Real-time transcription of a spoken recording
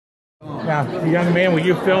Now, young man, will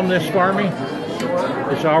you film this for me?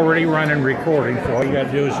 It's already running recording, so all you got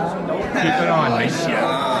to do is keep it on. All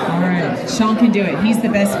right, Sean can do it. He's the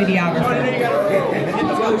best videographer.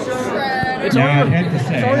 Now, I'd have to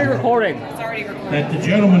say It's already recording. that the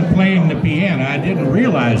gentleman playing the piano, I didn't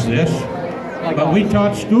realize this, but we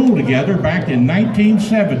taught school together back in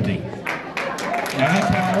 1970. Now,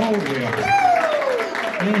 that's how old we are.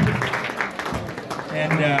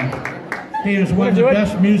 And he is one of the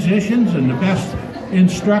best musicians and the best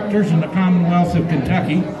instructors in the Commonwealth of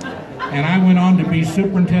Kentucky. And I went on to be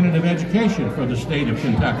Superintendent of Education for the state of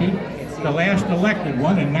Kentucky, the last elected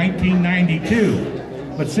one in 1992.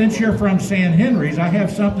 But since you're from San Henry's, I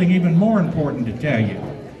have something even more important to tell you.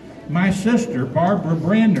 My sister, Barbara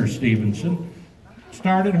Brander Stephenson,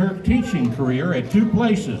 started her teaching career at two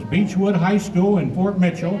places, Beechwood High School in Fort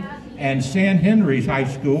Mitchell and San Henry's High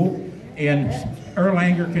School in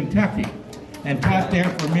Erlanger, Kentucky, and taught there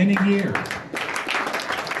for many years.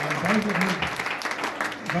 And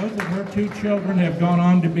both of her two children have gone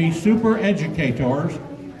on to be super educators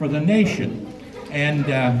for the nation. And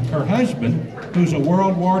her husband, who's a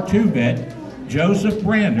World War II vet, Joseph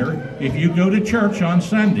Brander, if you go to church on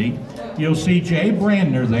Sunday, you'll see Jay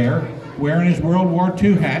Brander there wearing his World War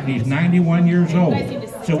II hat. He's 91 years old.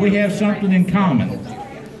 So we have something in common.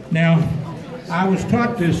 Now, I was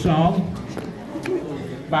taught this song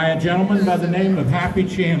by a gentleman by the name of Happy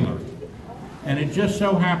Chandler. And it just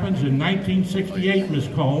so happens in 1968, Miss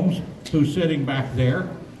Combs, who's sitting back there,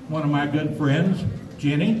 one of my good friends,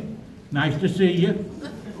 Jenny, nice to see you,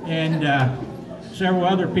 and several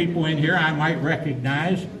other people in here I might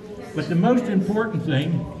recognize. But the most important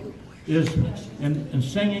thing is in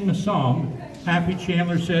singing the song, Happy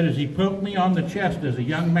Chandler said as he poked me on the chest as a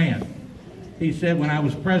young man, he said when I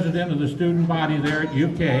was president of the student body there at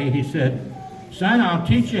UK, he said, "Son, I'll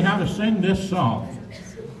teach you how to sing this song,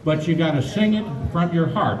 but you got to sing it from your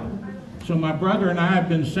heart." So my brother and I have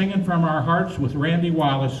been singing from our hearts with Randy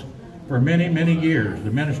Wallace for many, many years,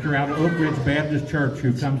 the minister out of Oak Ridge Baptist Church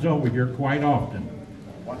who comes over here quite often.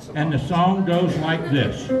 And the song goes like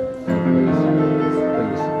this.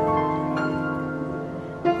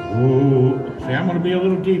 Oh, see, I'm going to be a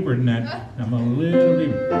little deeper than that. I'm a little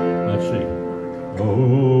deeper. Let's see. Oh,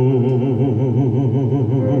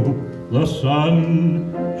 the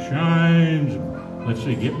sun shines. Let's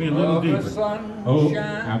see, get me a little deeper. Oh,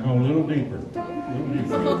 I'm going a little deeper.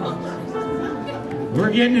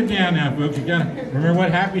 We're getting it down now, folks. You gotta remember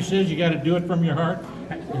what Happy says. You got to do it from your heart.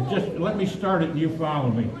 Just let me start it, and you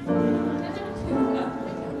follow me.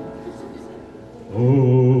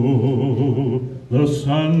 Oh, the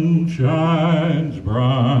sun shines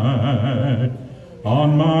bright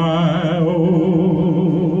on my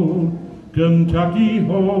old Kentucky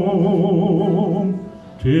home.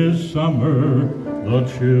 'Tis summer, the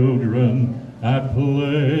children at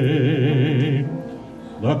play.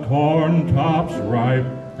 The corn tops ripe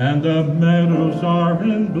and the meadows are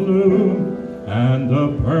in bloom, and the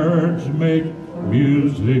birds make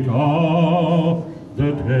music all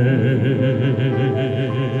the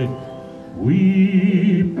day.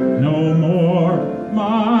 Weep no more,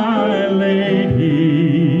 my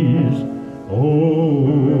ladies,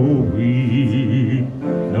 oh, weep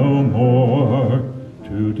no more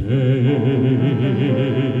today.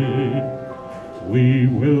 We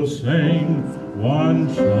will sing one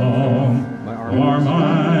song for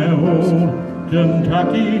my old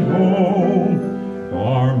Kentucky home,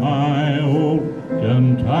 for my old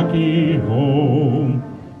Kentucky home,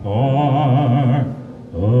 far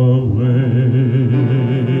away.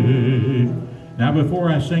 Now, before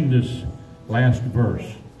I sing this last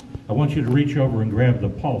verse, I want you to reach over and grab the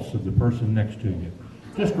pulse of the person next to you.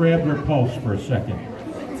 Just grab their pulse for a second.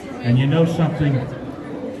 And you know something?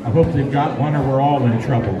 I hope they've got one or we're all in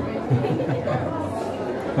trouble.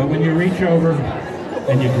 But when you reach over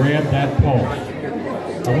and you grab that pulse,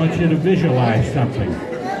 I want you to visualize something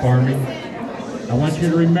for me. I want you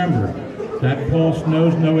to remember that pulse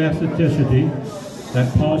knows no ethnicity.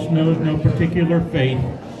 That pulse knows no particular faith,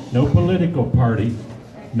 no political party,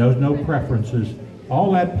 knows no preferences. All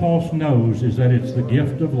that pulse knows is that it's the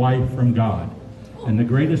gift of life from God. And the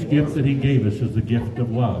greatest gift that He gave us is the gift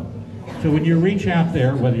of love. So when you reach out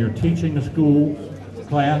there, whether you're teaching a school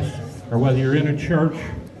class, or whether you're in a church,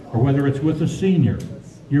 or whether it's with a senior,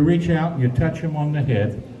 you reach out and you touch them on the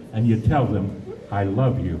head and you tell them, I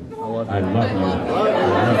love you. I love you. I love you.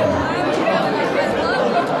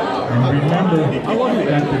 And remember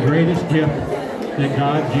that the greatest gift that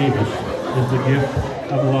God gave us is the gift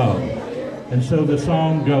of love. And so the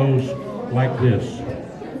song goes like this.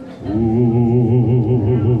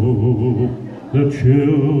 Ooh, the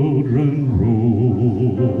children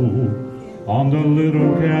roll on the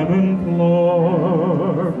little cabin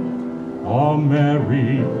floor, all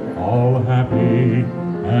merry, all happy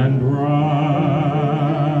and bright.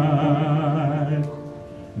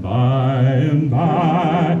 By and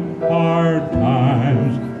by, hard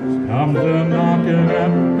times comes a knocking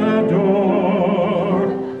at the door.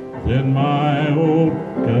 Then my old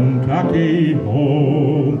Kentucky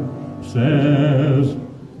home says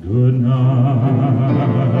good night.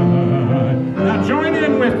 Now join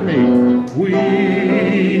in with me.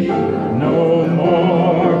 We no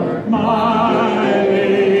more, my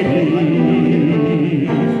lady.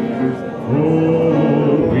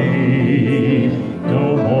 Oh, we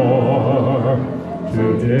no more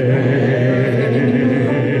today.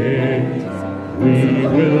 We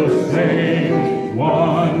will sing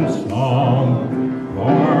one song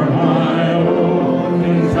for my old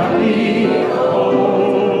Kentucky home,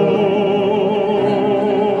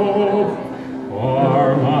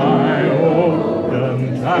 for my old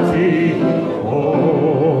Kentucky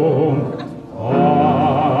home,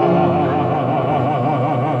 far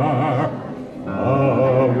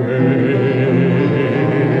away.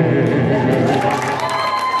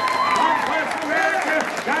 God bless America,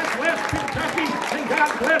 God bless Kentucky, and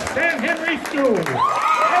God bless San Henry School.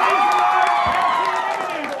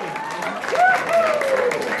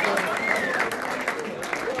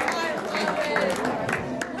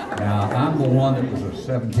 Now, I'm the one that was a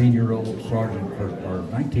 17-year-old sergeant, or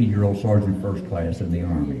 19-year-old sergeant first class in the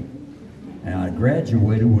Army. And I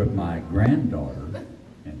graduated with my granddaughter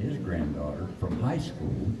and his granddaughter from high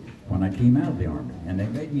school when I came out of the Army. And they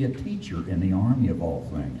made me a teacher in the Army, of all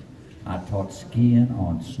things. I taught skiing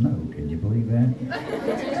on snow. Can you believe that?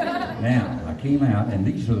 Now, I came out, and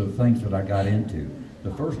these are the things that I got into.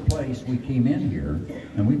 The first place we came in here,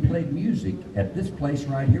 and we played music at this place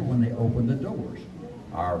right here when they opened the doors.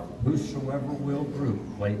 Our Whosoever Will group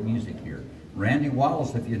played music here. Randy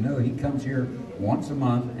Wallace, if you know, he comes here once a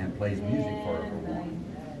month and plays music for everyone.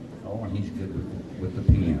 Oh, and he's good with the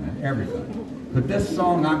piano and everything. But this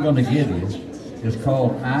song I'm going to give you is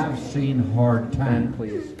called I've Seen Hard Times.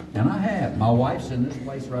 And I have. My wife's in this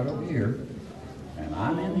place right over here, and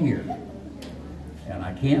I'm in here. And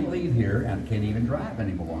I can't leave here, and I can't even drive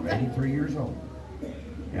anymore. I'm 83 years old.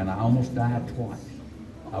 And I almost died twice.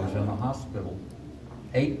 I was in the hospital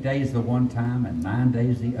 8 days the one time and 9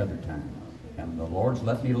 days the other time. And the Lord's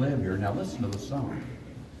let me live here. Now listen to the song.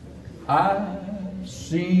 I've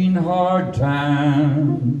seen hard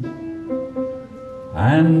times,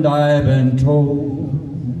 and I've been told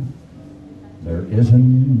there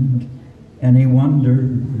isn't any wonder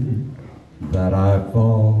that I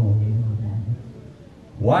fall.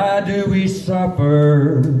 Why do we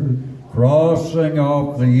suffer crossing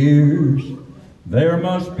off the years? There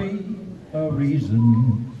must be a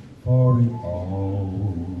reason for it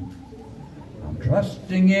all. I'm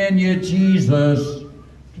trusting in you, Jesus,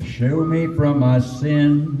 to show me from my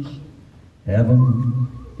sins. Heaven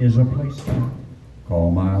is a place I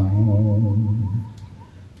call my home.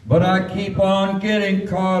 But I keep on getting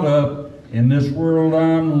caught up in this world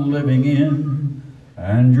I'm living in,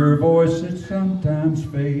 and your voice, it sometimes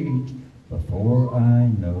fades before I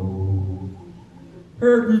know.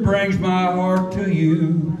 Hurting brings my heart to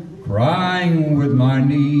you, crying with my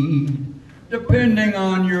need, depending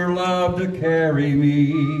on your love to carry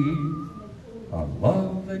me. A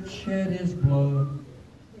love that shed his blood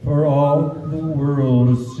for all the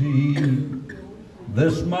world to see.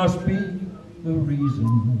 This must be the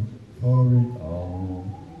reason for it all.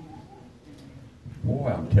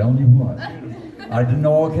 Boy, I'm telling you what, I didn't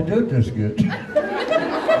know I could do it this good.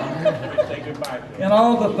 And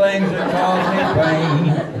all the things that cause me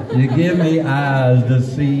pain, you give me eyes to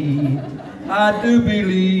see. I do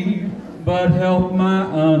believe, but help my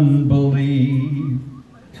unbelief.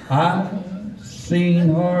 I've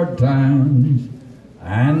seen hard times,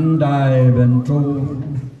 and I've been told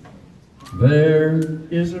there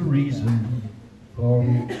is a reason for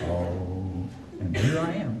it all. And here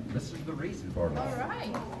I am. This is the reason for it all. All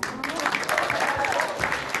right.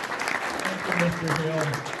 Thank you, Mr. Hill.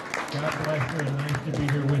 God bless you, and nice to be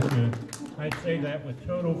here with you. I say that with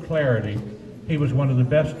total clarity. He was one of the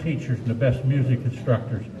best teachers and the best music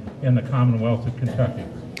instructors in the Commonwealth of Kentucky.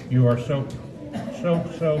 You are so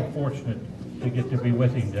fortunate to get to be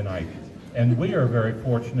with him tonight. And we are very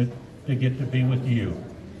fortunate to get to be with you.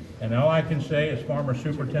 And all I can say as former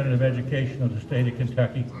Superintendent of Education of the state of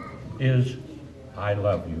Kentucky is, I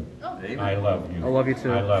love you. I love you. I love you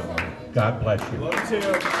too. I love you. God bless you. Love you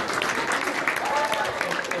too.